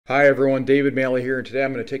Hi everyone, David Maley here, and today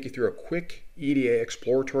I'm going to take you through a quick EDA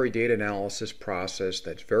exploratory data analysis process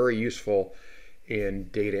that's very useful in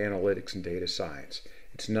data analytics and data science.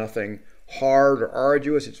 It's nothing hard or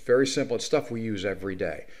arduous, it's very simple, it's stuff we use every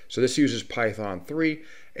day. So this uses Python 3,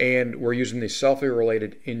 and we're using the selfie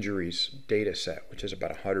related injuries data set, which is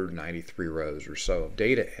about 193 rows or so of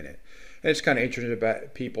data in it. And it's kind of interesting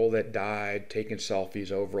about people that died taking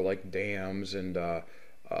selfies over like dams and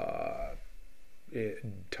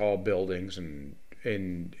tall buildings and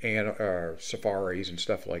safaris and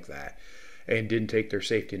stuff like that, and didn't take their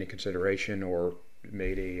safety into consideration or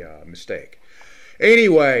made a mistake.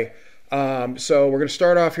 Anyway, so we're going to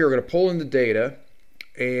start off here. We're going to pull in the data,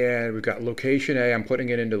 and we've got location A. I'm putting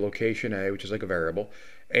it into location A, which is like a variable,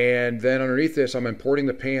 and then underneath this I'm importing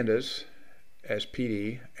the pandas as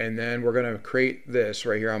PD, and then we're going to create this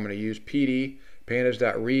right here. I'm going to use PD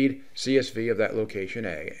pandas.read CSV of that location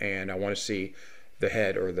A, and I want to see the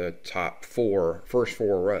head or the first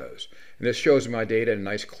four rows. And this shows my data in a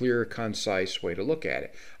nice, clear, concise way to look at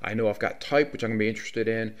it. I know I've got type, which I'm going to be interested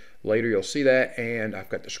in. Later you'll see that, and I've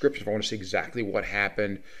got description if I want to see exactly what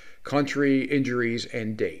happened, country, injuries,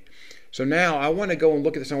 and date. So now I want to go and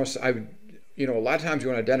look at this. A lot of times you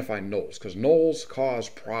want to identify nulls because nulls cause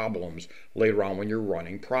problems later on when you're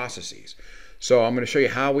running processes. So I'm going to show you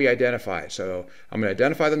how we identify it. So I'm going to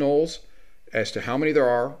identify the nulls as to how many there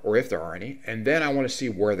are, or if there are any, and then I want to see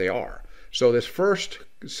where they are. So this first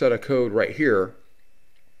set of code right here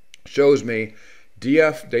shows me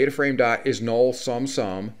df dataframe dot is null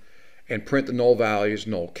sum, and print the null values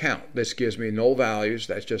null count. This gives me null values.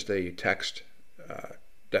 That's just a text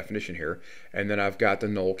definition here, and then I've got the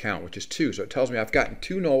null count, which is 2. So it tells me I've gotten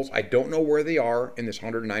 2 nulls. I don't know where they are in this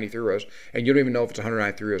 193 rows, and you don't even know if it's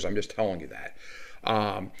 193 rows. I'm just telling you that.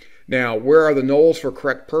 Now, where are the nulls for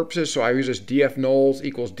correct purposes? So I use this df nulls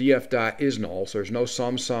equals df dot is null. So there's no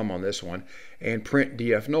sum on this one. And print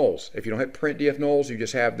df nulls. If you don't hit print df nulls, you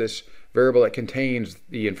just have this variable that contains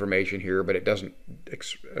the information here, but it doesn't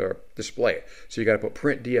display it. So you got to put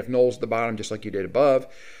print df nulls at the bottom, just like you did above.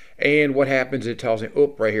 And what happens, it tells me,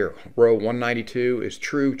 oh, right here, row 192 is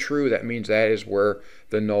true. That means that is where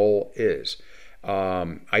the null is.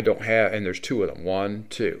 I don't have, and there's 2 of them, 1,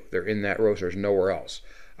 2. They're in that row, so there's nowhere else.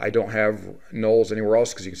 I don't have nulls anywhere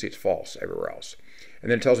else because you can see it's false everywhere else. And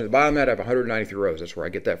then it tells me at the bottom of that I have 193 rows. That's where I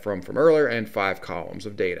get that from earlier, and 5 columns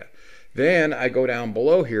of data. Then I go down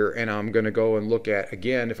below here, and I'm going to go and look at,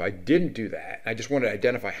 again, if I didn't do that, I just wanted to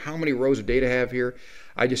identify how many rows of data I have here.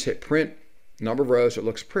 I just hit print number of rows, so it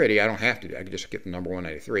looks pretty. I don't have to do that. I can just get the number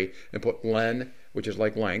 193 and put len, which is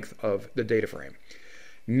like length of the data frame.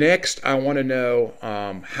 Next, I want to know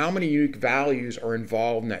how many unique values are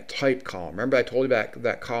involved in that type column. Remember I told you about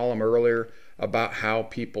that column earlier about how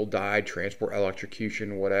people died, transport,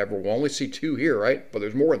 electrocution, whatever. We'll only see 2 here, right? But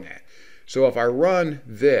there's more than that. So if I run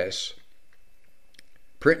this,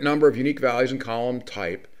 print number of unique values in column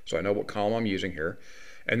type, so I know what column I'm using here,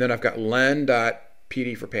 and then I've got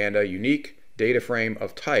len.pd for panda, unique data frame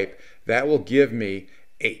of type, that will give me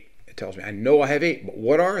 8. It tells me I know I have 8, but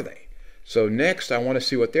what are they? So next I want to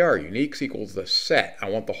see what they are. Uniques equals the set. I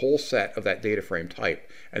want the whole set of that data frame type,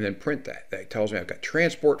 and then print that. That tells me I've got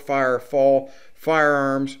transport, fire, fall,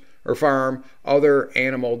 firearm, other,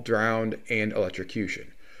 animal, drowned, and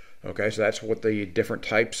electrocution. Okay, so that's what the different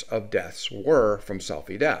types of deaths were from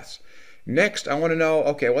selfie deaths. Next I want to know,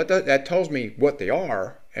 okay, that tells me what they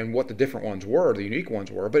are and what the different ones were, the unique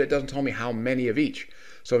ones were, but it doesn't tell me how many of each.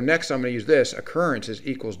 So next I'm going to use this, occurrences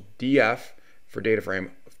equals df for data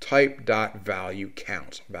frame type dot value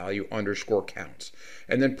counts, value underscore counts,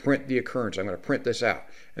 and then print the occurrence. I'm going to print this out,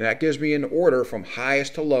 and that gives me an order from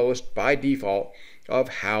highest to lowest by default of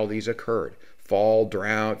how these occurred. Fall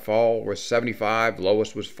was 75,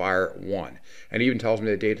 lowest was fire at 1, and it even tells me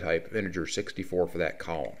the data type integer 64 for that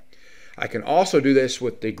column. I can also do this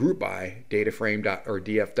with the group by data frame or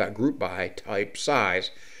df dot group by type size.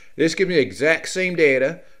 This gives me the exact same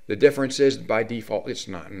data. The difference is by default it's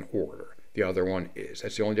not in order. The other one is.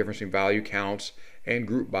 That's the only difference between value counts and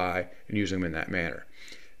group by, and using them in that manner.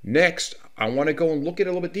 Next, I want to go and look at it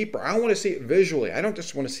a little bit deeper. I want to see it visually. I don't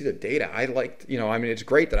just want to see the data. I like, it's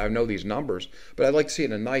great that I know these numbers, but I'd like to see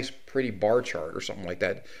it in a nice, pretty bar chart or something like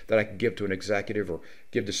that that I can give to an executive or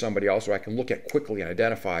give to somebody else so I can look at quickly and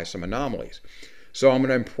identify some anomalies. So I'm going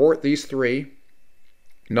to import these 3,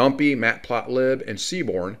 NumPy, Matplotlib, and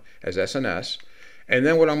Seaborn as SNS. And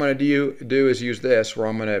then what I'm going to do is use this, where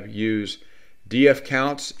I'm going to use df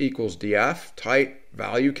counts equals df, type,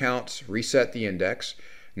 value counts, reset the index.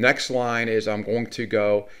 Next line is I'm going to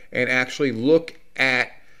go and actually look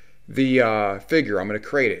at the figure. I'm going to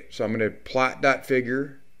create it. So I'm going to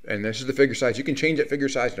plot.figure and this is the figure size. You can change that figure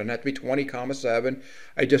size. It doesn't have to be 20,7.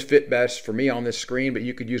 I just fit best for me on this screen, but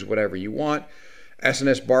you could use whatever you want.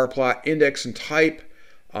 SNS bar plot, index and type,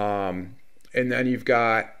 and then you've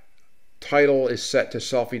got title is set to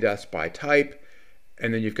selfie deaths by type,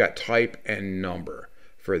 and then you've got type and number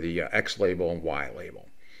for the X label and Y label.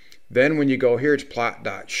 Then when you go here, it's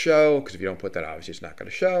plot.show, because if you don't put that, obviously it's not going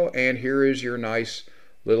to show. And here is your nice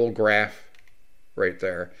little graph right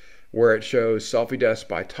there, where it shows selfie deaths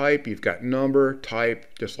by type. You've got number,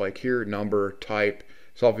 type, just like here, number, type,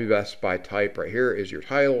 selfie deaths by type. Right here is your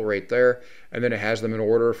title right there. And then it has them in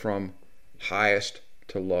order from highest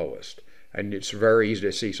to lowest. And it's very easy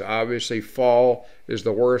to see. So obviously fall is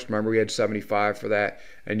the worst. Remember we had 75 for that.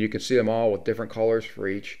 And you can see them all with different colors for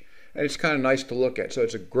each. And it's kind of nice to look at. So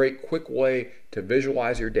it's a great quick way to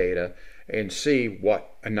visualize your data and see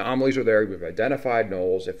what anomalies are there. We've identified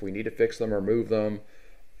nulls. If we need to fix them or move them,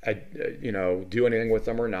 do anything with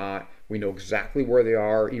them or not. We know exactly where they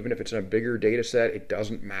are. Even if it's in a bigger data set, it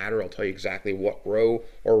doesn't matter. I'll tell you exactly what row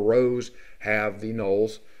or rows have the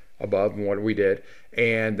nulls above and what we did.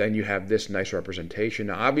 And then you have this nice representation.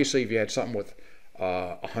 Now, obviously, if you had something with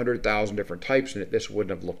 100,000 different types in it, this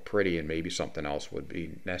wouldn't have looked pretty, and maybe something else would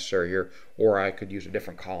be necessary here, or I could use a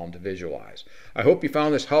different column to visualize. I hope you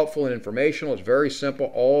found this helpful and informational. It's very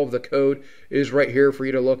simple. All of the code is right here for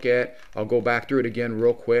you to look at. I'll go back through it again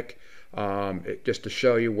real quick just to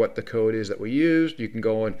show you what the code is that we used. You can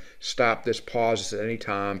go and stop this, pause this at any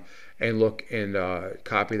time, and look and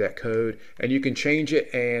copy that code, and you can change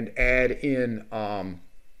it and add in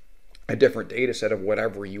a different data set of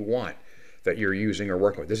whatever you want that you're using or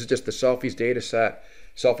working with. This is just the selfies data set,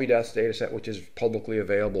 selfie deaths data set, which is publicly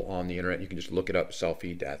available on the internet. You can just look it up,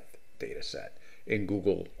 selfie death data set in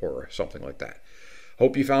Google or something like that.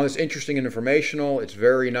 Hope you found this interesting and informational. It's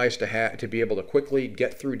very nice to be able to quickly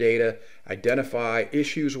get through data, identify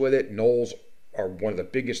issues with it. Nulls are one of the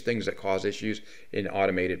biggest things that cause issues in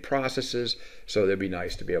automated processes. So it'd be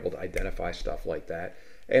nice to be able to identify stuff like that,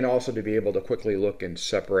 and also to be able to quickly look and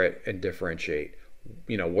separate and differentiate.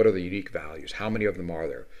 What are the unique values? How many of them are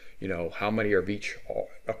there? How many of each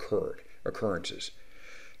occurrences?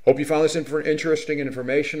 Hope you found this interesting and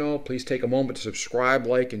informational. Please take a moment to subscribe,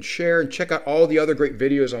 like, and share, and check out all the other great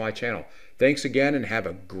videos on my channel. Thanks again, and have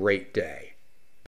a great day.